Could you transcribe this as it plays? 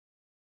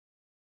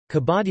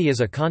Kabaddi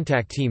is a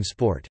contact team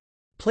sport.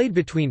 Played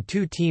between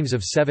two teams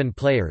of 7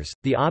 players,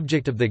 the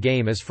object of the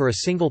game is for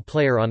a single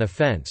player on a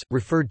fence,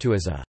 referred to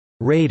as a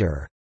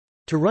raider,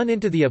 to run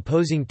into the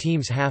opposing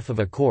team's half of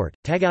a court,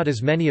 tag out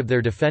as many of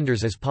their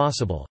defenders as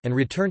possible, and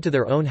return to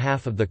their own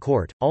half of the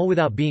court, all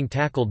without being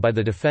tackled by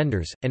the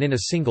defenders, and in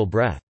a single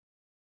breath.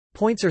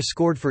 Points are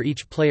scored for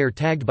each player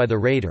tagged by the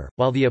raider,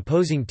 while the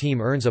opposing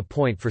team earns a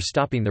point for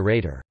stopping the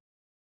raider.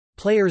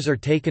 Players are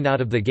taken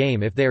out of the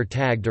game if they are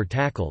tagged or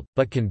tackled,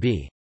 but can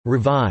be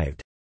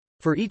revived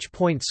for each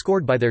point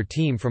scored by their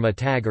team from a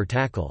tag or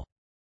tackle.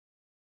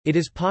 It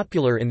is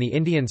popular in the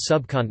Indian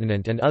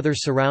subcontinent and other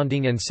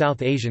surrounding and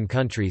South Asian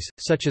countries,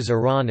 such as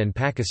Iran and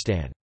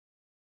Pakistan.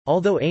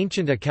 Although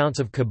ancient accounts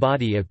of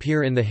Kabaddi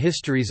appear in the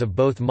histories of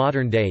both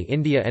modern-day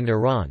India and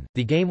Iran,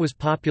 the game was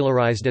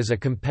popularized as a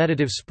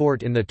competitive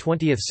sport in the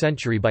 20th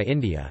century by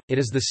India. It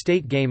is the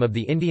state game of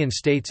the Indian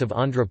states of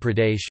Andhra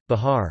Pradesh,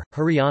 Bihar,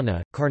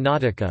 Haryana,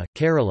 Karnataka,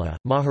 Kerala,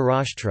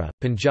 Maharashtra,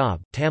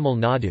 Punjab, Tamil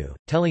Nadu,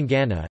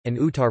 Telangana, and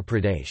Uttar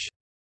Pradesh.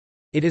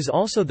 It is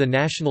also the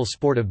national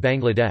sport of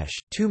Bangladesh.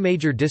 Two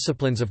major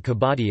disciplines of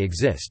Kabaddi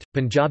exist.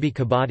 Punjabi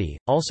Kabaddi,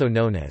 also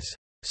known as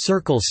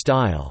circle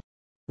style,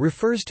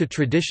 refers to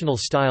traditional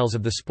styles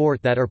of the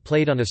sport that are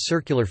played on a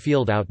circular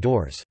field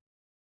outdoors.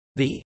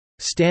 The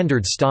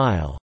standard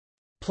style,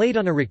 played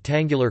on a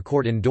rectangular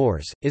court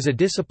indoors, is a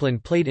discipline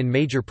played in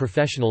major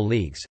professional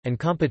leagues, and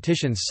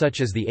competitions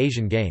such as the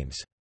Asian Games.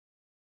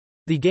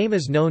 The game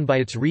is known by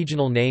its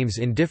regional names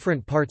in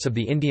different parts of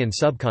the Indian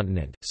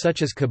subcontinent,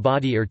 such as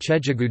Kabaddi or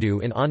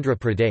Chejagudu in Andhra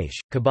Pradesh,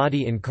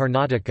 Kabaddi in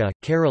Karnataka,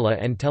 Kerala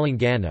and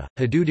Telangana,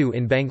 Hududu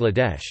in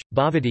Bangladesh,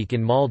 Bavadik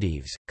in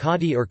Maldives,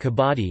 Khadi or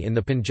Kabaddi in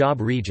the Punjab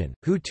region,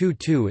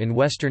 Hutu in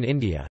western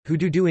India,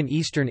 Hududu in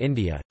eastern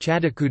India,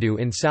 Chadakudu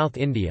in South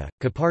India,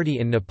 Kapardi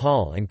in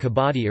Nepal and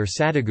Kabaddi or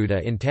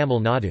Sadaguda in Tamil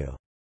Nadu.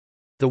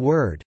 The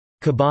word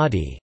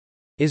Kabaddi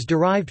is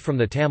derived from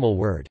the Tamil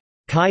word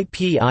kai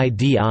pidi,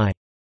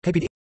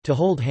 to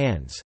hold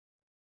hands.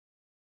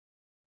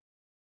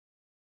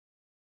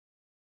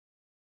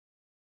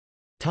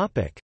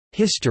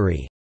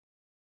 History.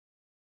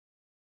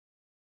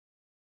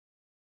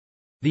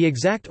 The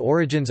exact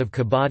origins of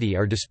Kabaddi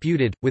are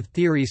disputed, with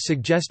theories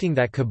suggesting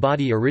that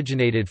Kabaddi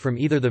originated from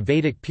either the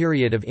Vedic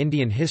period of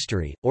Indian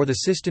history, or the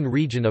Sistan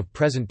region of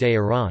present-day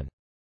Iran.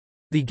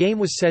 The game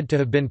was said to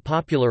have been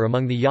popular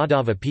among the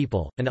Yadava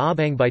people. An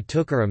Abhang by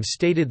Tukaram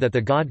stated that the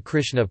god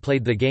Krishna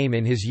played the game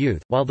in his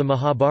youth, while the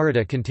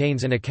Mahabharata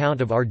contains an account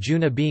of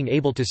Arjuna being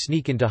able to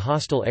sneak into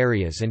hostile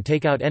areas and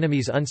take out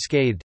enemies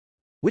unscathed,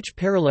 which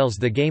parallels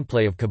the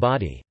gameplay of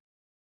Kabaddi.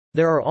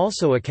 There are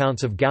also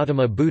accounts of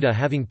Gautama Buddha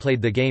having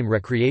played the game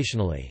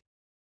recreationally.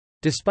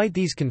 Despite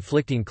these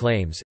conflicting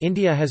claims,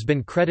 India has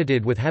been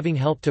credited with having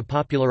helped to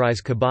popularize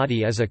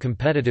Kabaddi as a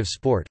competitive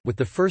sport, with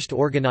the first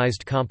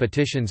organized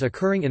competitions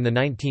occurring in the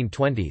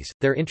 1920s,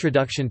 their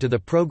introduction to the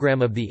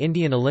program of the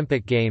Indian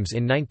Olympic Games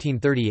in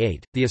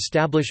 1938, the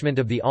establishment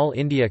of the All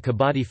India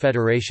Kabaddi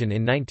Federation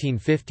in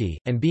 1950,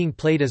 and being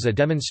played as a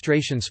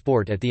demonstration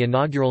sport at the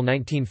inaugural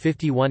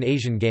 1951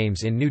 Asian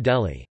Games in New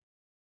Delhi.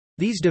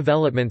 These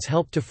developments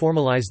helped to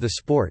formalize the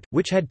sport,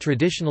 which had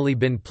traditionally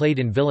been played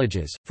in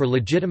villages, for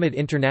legitimate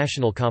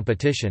international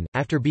competition.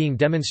 After being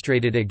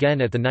demonstrated again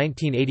at the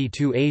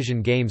 1982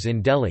 Asian Games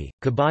in Delhi,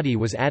 Kabaddi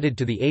was added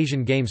to the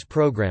Asian Games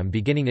program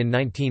beginning in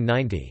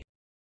 1990.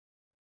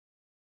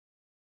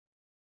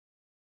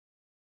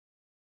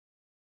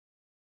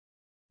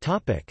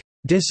 Topic: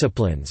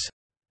 Disciplines.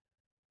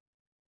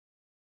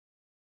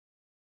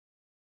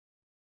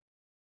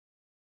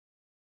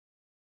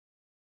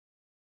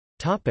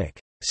 Topic: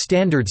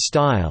 Standard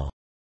style.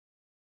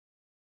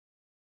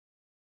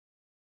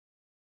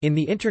 In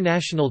the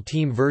international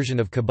team version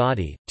of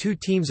Kabaddi, 2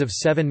 teams of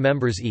 7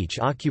 members each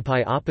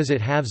occupy opposite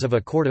halves of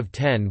a court of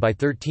 10 by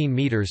 13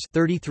 meters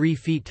 (33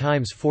 feet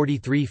times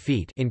 43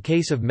 feet) in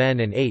case of men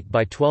and 8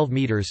 by 12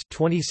 meters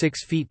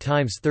 (26 feet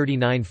times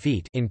 39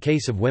 feet) in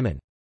case of women.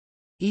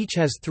 Each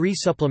has 3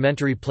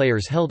 supplementary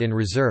players held in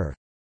reserve.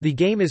 The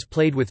game is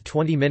played with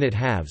 20-minute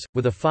halves,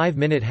 with a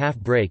 5-minute half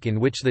break in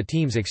which the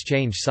teams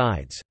exchange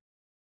sides.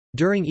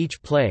 During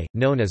each play,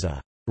 known as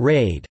a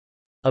raid,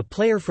 a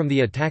player from the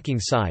attacking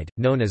side,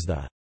 known as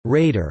the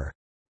raider,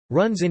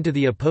 runs into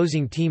the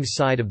opposing team's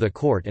side of the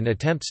court and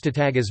attempts to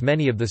tag as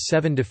many of the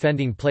 7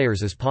 defending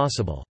players as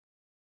possible.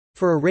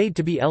 For a raid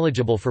to be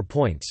eligible for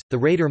points, the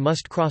raider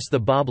must cross the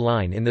bob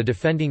line in the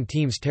defending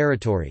team's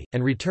territory,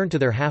 and return to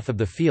their half of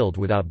the field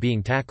without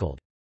being tackled.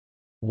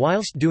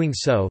 Whilst doing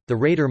so, the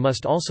raider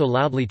must also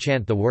loudly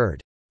chant the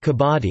word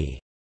Kabaddi,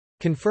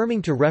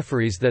 confirming to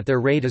referees that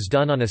their raid is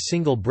done on a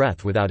single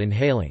breath without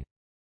inhaling.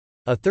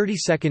 A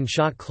 30-second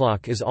shot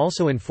clock is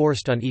also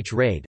enforced on each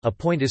raid. A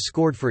point is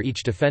scored for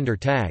each defender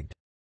tagged.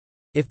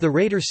 If the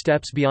raider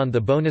steps beyond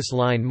the bonus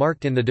line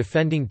marked in the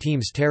defending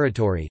team's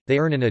territory, they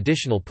earn an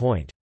additional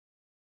point.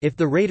 If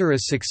the raider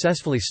is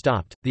successfully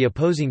stopped, the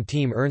opposing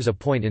team earns a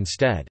point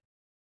instead.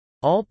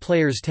 All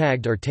players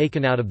tagged are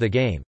taken out of the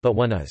game, but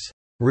one is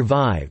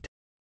revived.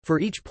 For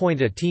each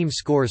point a team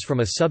scores from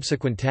a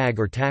subsequent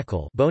tag or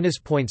tackle, bonus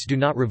points do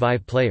not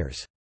revive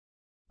players.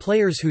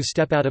 Players who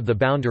step out of the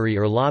boundary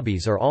or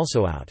lobbies are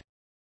also out.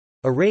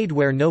 A raid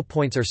where no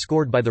points are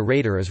scored by the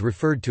raider is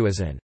referred to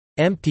as an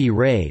empty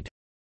raid.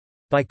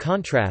 By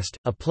contrast,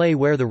 a play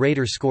where the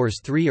raider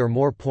scores 3 or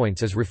more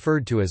points is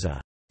referred to as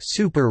a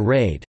super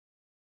raid.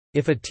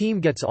 If a team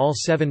gets all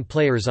 7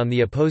 players on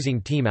the opposing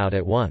team out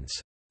at once,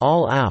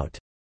 all out,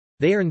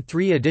 they earn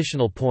 3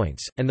 additional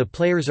points, and the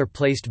players are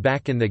placed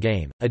back in the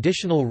game.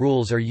 Additional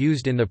rules are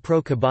used in the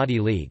Pro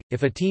Kabaddi League.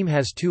 If a team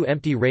has 2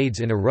 empty raids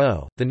in a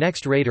row, the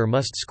next raider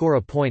must score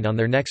a point on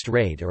their next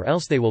raid or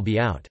else they will be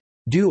out.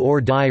 Do or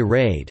die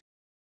raid.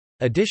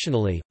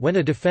 Additionally, when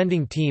a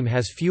defending team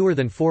has fewer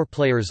than 4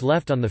 players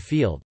left on the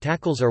field,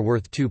 tackles are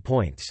worth 2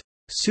 points.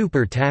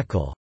 Super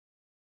tackle.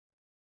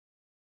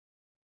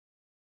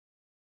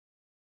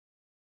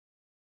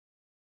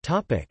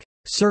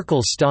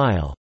 Circle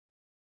style.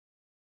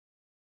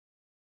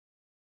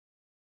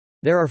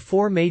 There are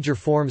 4 major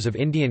forms of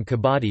Indian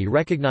Kabaddi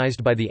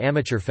recognized by the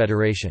Amateur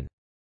Federation.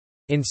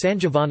 In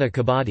Sanjivana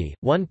Kabaddi,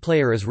 one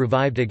player is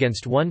revived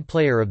against one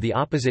player of the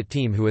opposite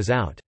team who is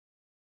out.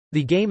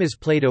 The game is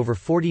played over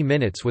 40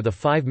 minutes with a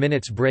 5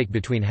 minutes break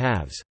between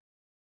halves.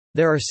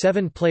 There are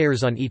 7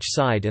 players on each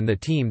side and the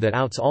team that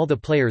outs all the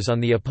players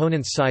on the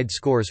opponent's side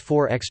scores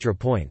 4 extra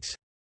points.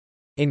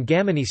 In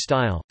Gamini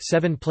style,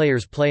 7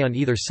 players play on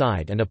either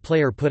side and a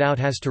player put out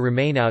has to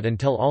remain out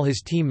until all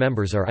his team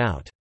members are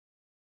out.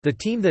 The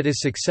team that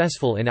is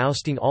successful in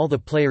ousting all the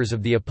players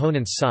of the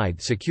opponent's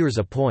side secures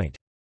a point.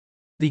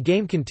 The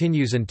game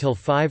continues until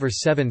 5 or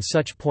 7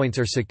 such points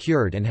are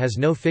secured and has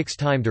no fixed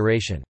time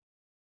duration.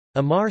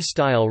 Amar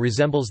style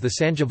resembles the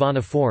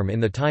Sanjivana form in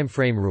the time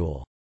frame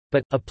rule.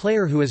 But, a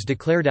player who is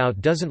declared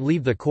out doesn't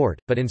leave the court,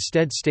 but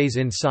instead stays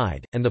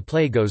inside, and the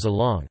play goes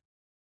along.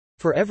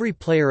 For every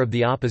player of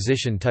the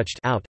opposition touched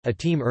out, a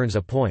team earns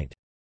a point.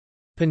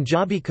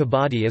 Punjabi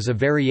Kabaddi is a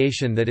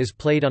variation that is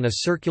played on a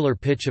circular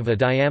pitch of a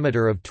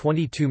diameter of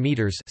 22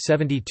 meters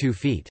 (72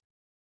 feet).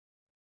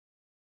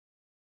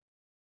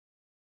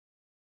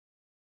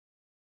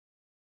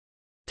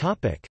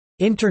 Topic: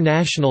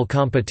 International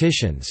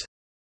competitions.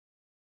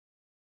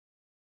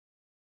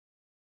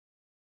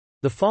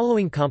 The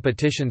following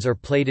competitions are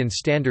played in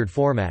standard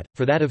format.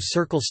 For that of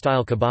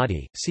circle-style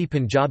kabaddi, see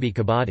Punjabi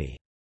Kabaddi.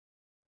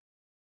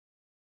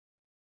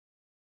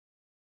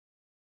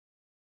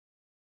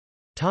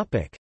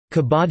 Topic: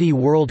 Kabaddi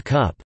World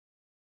Cup.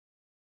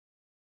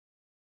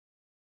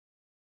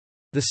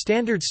 The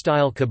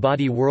standard-style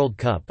Kabaddi World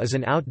Cup is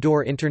an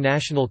outdoor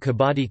international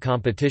kabaddi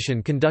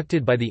competition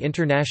conducted by the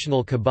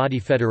International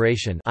Kabaddi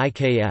Federation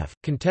 (IKF),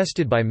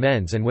 contested by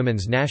men's and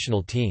women's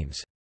national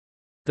teams.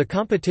 The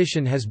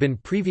competition has been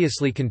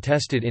previously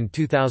contested in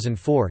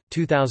 2004,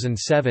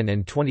 2007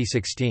 and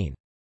 2016.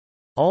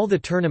 All the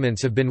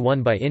tournaments have been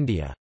won by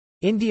India.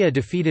 India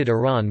defeated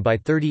Iran by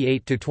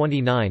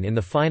 38-29 in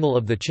the final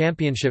of the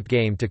championship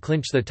game to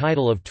clinch the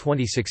title of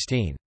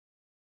 2016.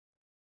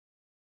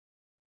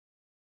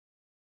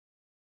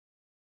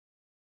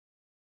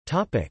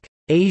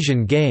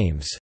 Asian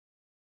Games.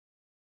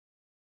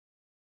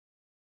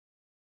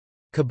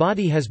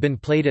 Kabaddi has been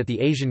played at the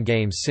Asian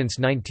Games since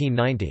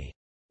 1990.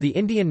 The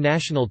Indian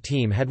national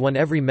team had won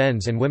every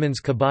men's and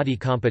women's kabaddi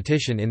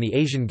competition in the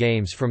Asian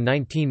Games from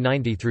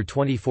 1990 through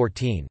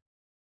 2014.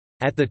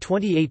 At the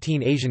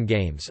 2018 Asian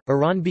Games,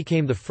 Iran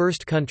became the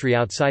first country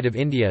outside of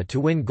India to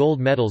win gold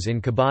medals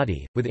in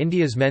kabaddi, with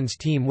India's men's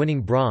team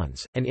winning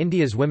bronze, and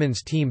India's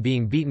women's team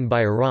being beaten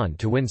by Iran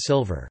to win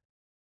silver.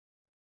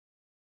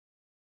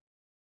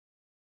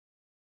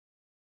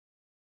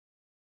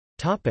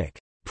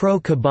 Pro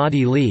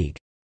Kabaddi League.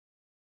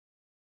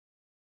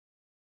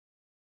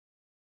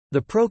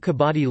 The Pro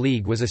Kabaddi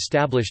League was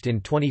established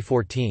in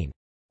 2014.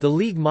 The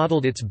league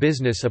modelled its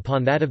business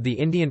upon that of the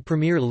Indian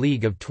Premier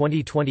League of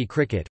 2020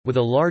 cricket, with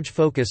a large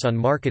focus on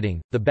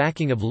marketing, the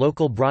backing of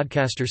local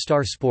broadcaster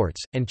Star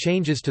Sports, and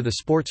changes to the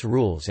sports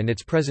rules and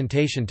its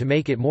presentation to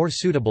make it more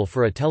suitable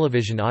for a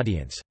television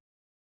audience.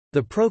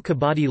 The Pro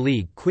Kabaddi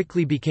League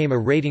quickly became a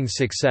ratings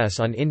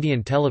success on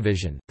Indian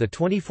television. The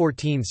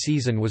 2014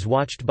 season was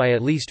watched by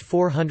at least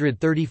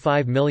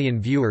 435 million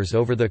viewers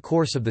over the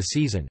course of the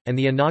season, and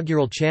the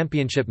inaugural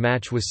championship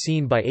match was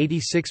seen by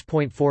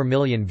 86.4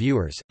 million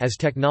viewers. As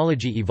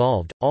technology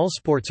evolved, all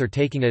sports are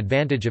taking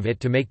advantage of it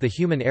to make the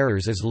human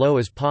errors as low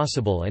as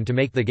possible and to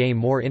make the game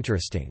more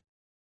interesting.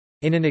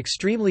 In an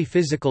extremely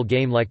physical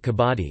game like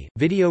kabaddi,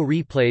 video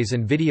replays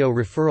and video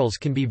referrals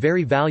can be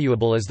very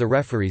valuable as the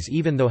referees,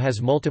 even though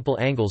has multiple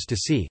angles to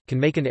see, can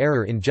make an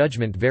error in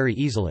judgment very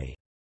easily.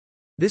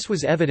 This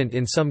was evident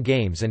in some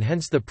games and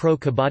hence the Pro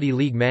Kabaddi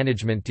League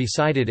management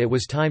decided it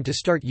was time to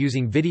start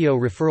using video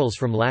referrals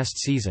from last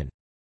season.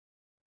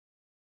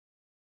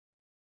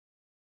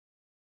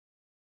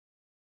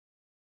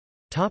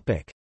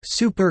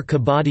 Super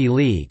Kabaddi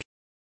League.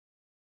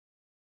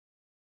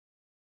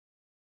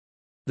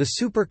 The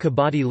Super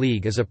Kabaddi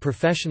League is a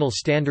professional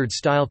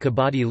standard-style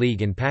kabaddi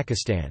league in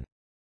Pakistan.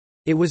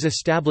 It was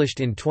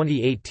established in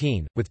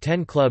 2018, with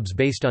 10 clubs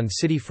based on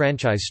city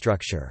franchise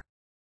structure.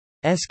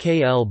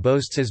 SKL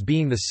boasts as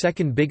being the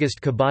second biggest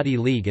kabaddi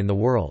league in the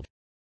world.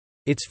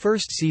 Its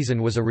first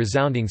season was a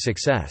resounding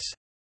success.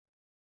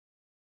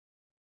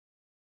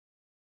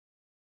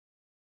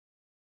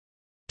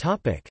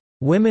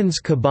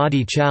 Women's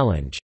Kabaddi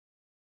Challenge.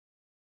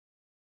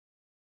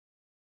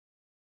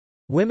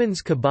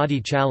 Women's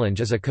Kabaddi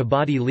Challenge is a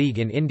Kabaddi league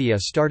in India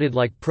started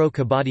like Pro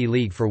Kabaddi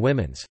League for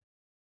women's.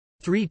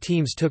 3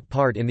 teams took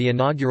part in the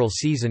inaugural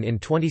season in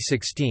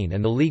 2016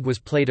 and the league was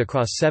played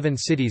across 7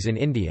 cities in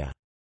India.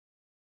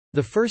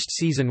 The first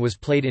season was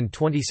played in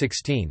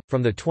 2016,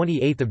 from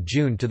 28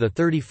 June to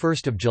 31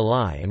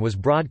 July and was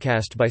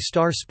broadcast by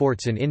Star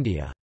Sports in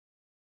India.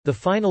 The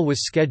final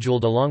was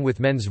scheduled along with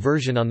men's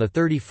version on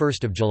 31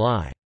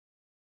 July.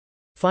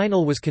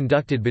 Final was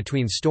conducted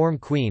between Storm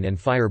Queen and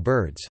Fire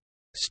Birds.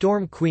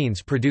 Storm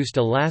Queens produced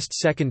a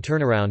last-second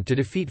turnaround to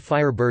defeat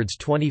Firebirds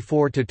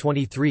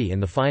 24-23 in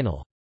the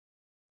final.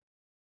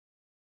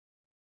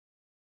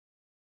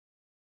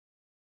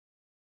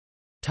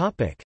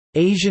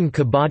 Asian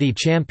Kabaddi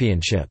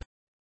Championship.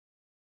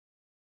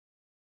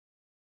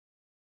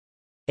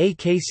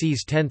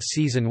 AKC's 10th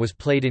season was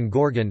played in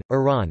Gorgan,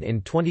 Iran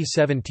in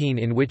 2017,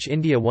 in which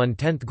India won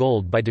 10th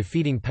gold by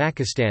defeating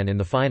Pakistan in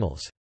the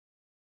finals.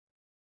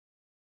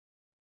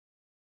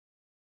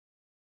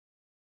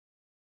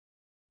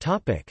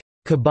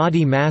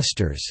 Kabaddi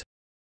Masters.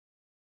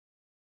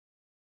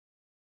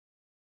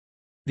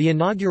 The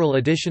inaugural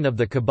edition of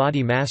the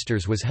Kabaddi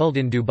Masters was held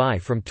in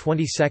Dubai from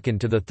 22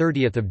 to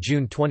 30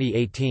 June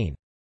 2018.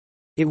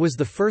 It was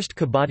the first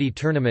Kabaddi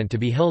tournament to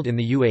be held in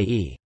the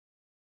UAE.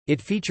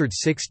 It featured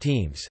 6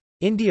 teams.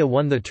 India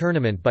won the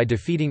tournament by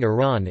defeating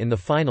Iran in the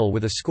final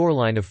with a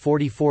scoreline of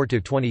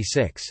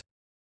 44-26.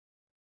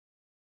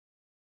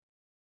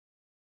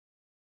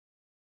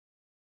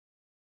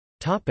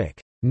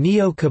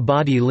 Neo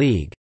Kabaddi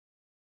League.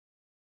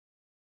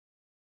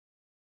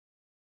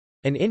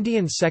 An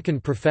Indian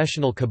second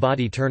professional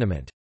Kabaddi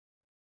tournament.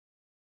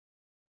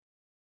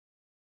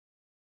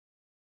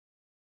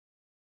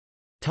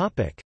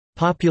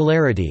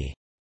 Popularity.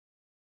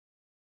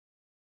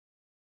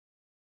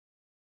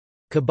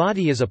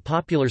 Kabaddi is a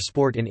popular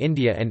sport in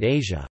India and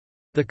Asia.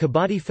 The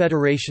Kabaddi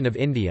Federation of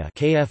India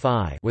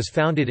 (KFI) was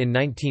founded in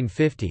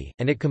 1950,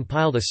 and it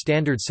compiled a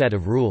standard set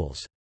of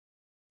rules.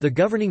 The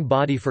governing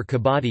body for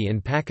Kabaddi in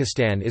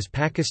Pakistan is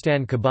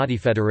Pakistan Kabaddi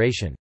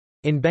Federation.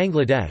 In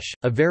Bangladesh,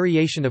 a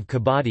variation of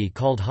Kabaddi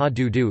called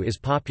Ha-do-do is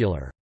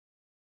popular.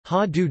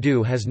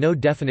 Ha-do-do has no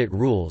definite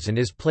rules and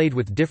is played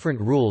with different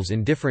rules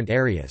in different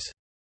areas.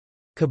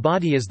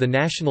 Kabaddi is the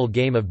national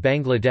game of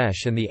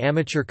Bangladesh and the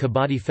Amateur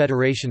Kabaddi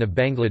Federation of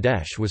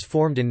Bangladesh was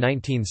formed in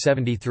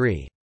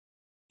 1973.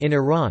 In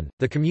Iran,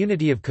 the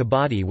community of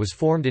Kabaddi was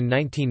formed in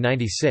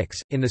 1996.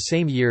 In the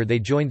same year they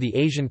joined the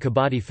Asian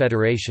Kabaddi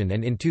Federation,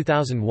 and in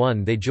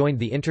 2001 they joined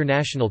the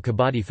International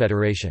Kabaddi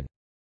Federation.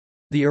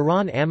 The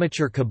Iran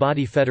Amateur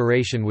Kabaddi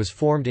Federation was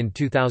formed in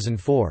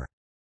 2004.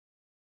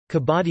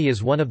 Kabaddi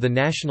is one of the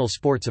national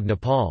sports of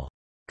Nepal.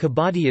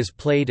 Kabaddi is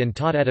played and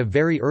taught at a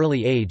very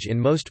early age in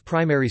most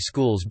primary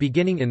schools,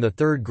 beginning in the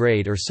 3rd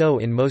grade or so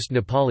in most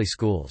Nepali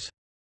schools.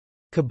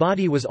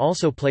 Kabaddi was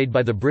also played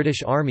by the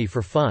British Army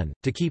for fun,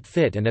 to keep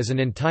fit and as an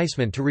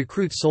enticement to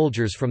recruit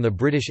soldiers from the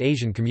British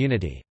Asian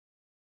community.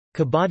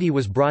 Kabaddi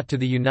was brought to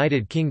the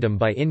United Kingdom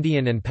by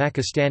Indian and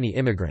Pakistani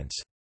immigrants.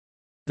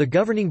 The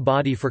governing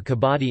body for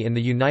Kabaddi in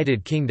the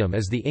United Kingdom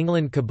is the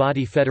England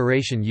Kabaddi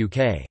Federation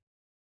UK.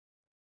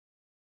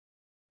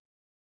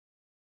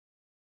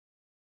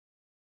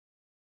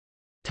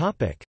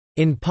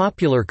 In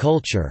popular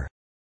culture.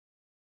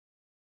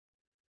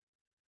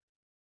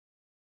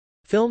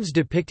 Films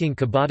depicting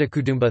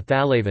Kabadikudumba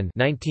Thalavan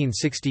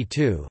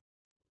 1962,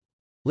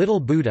 Little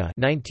Buddha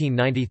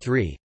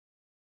 1993,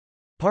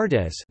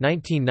 Pardes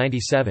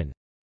 1997,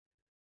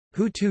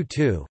 Hutu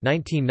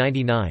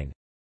 1999,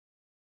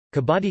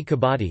 Kabaddi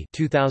Kabaddi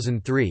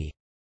 2003,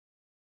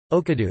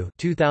 Okadu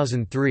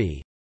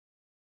 2003,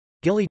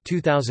 Gilly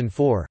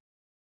 2004,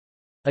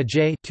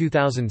 Ajay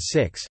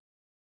 2006,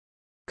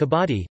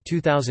 Kabaddi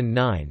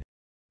 2009,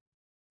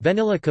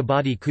 Vanilla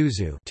Kabaddi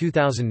Kuzu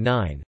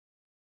 2009,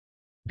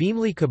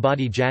 Beamli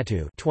Kabaddi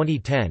Jatu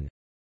 2010,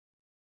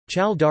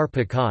 Chal Dar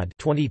Pakad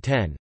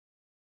 2010,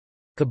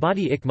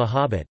 Kabaddi Ik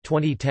Mohabbat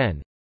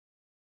 2010,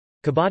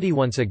 Kabaddi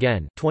Once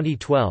Again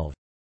 2012,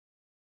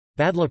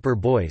 Badlapur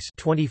Boys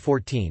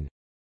 2014,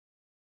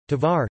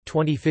 Tavar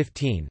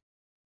 2015,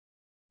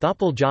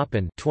 Thopal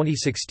Japan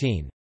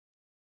 2016,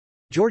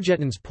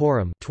 Georgetans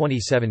Porum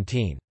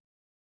 2017,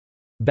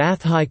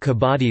 Bathai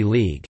Kabaddi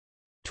League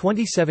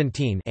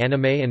 2017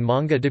 anime and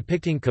manga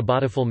depicting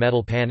Kabaddi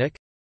Metal Panic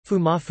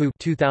Fumafu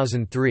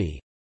 2003,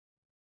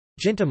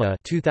 Gintama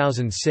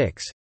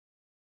 2006,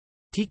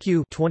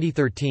 TQ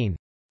 2013,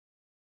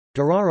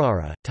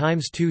 Durarara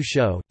Times 2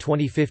 Show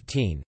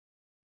 2015,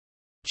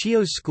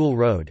 Chio's School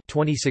Road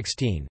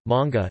 2016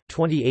 manga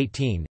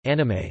 2018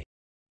 anime,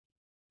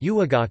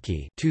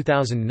 Uwagaki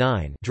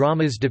 2009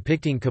 dramas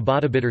depicting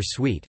Kabaddi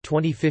Bittersweet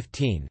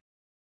 2015,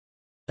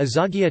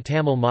 Azagia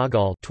Tamil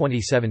Magal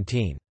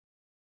 2017,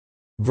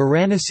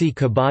 Varanasi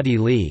Kabaddi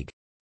League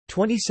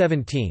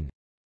 2017,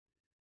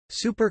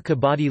 Super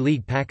Kabaddi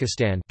League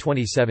Pakistan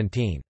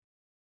 2017.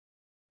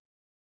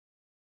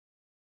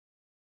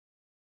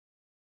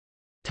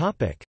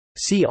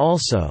 See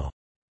also: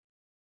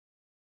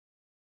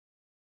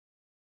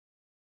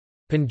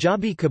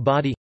 Punjabi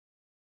Kabaddi,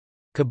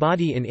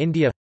 Kabaddi in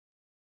India,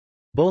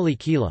 Boli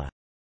Khela.